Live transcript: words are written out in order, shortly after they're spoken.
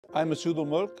I'm Masood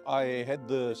Mulk. I head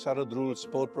the Sarhad Rural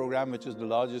Support Program, which is the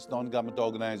largest non-government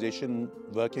organization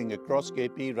working across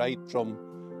KP, right from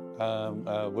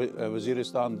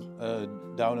Waziristan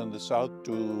down in the south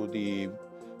to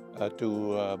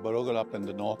Barogal up in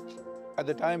the north. At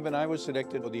the time when I was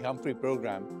selected for the Humphrey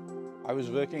program, I was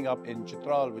working up in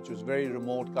Chitral, which was very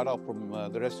remote, cut off from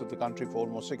the rest of the country for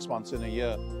almost 6 months in a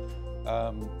year.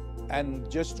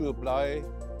 And just to apply,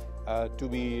 to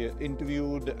be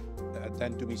interviewed,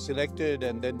 then to be selected,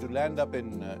 and then to land up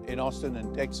in Austin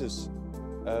in Texas,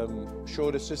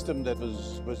 showed a system that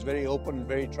was very open,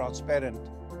 very transparent,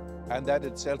 and that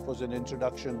itself was an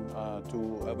introduction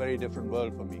to a very different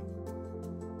world for me.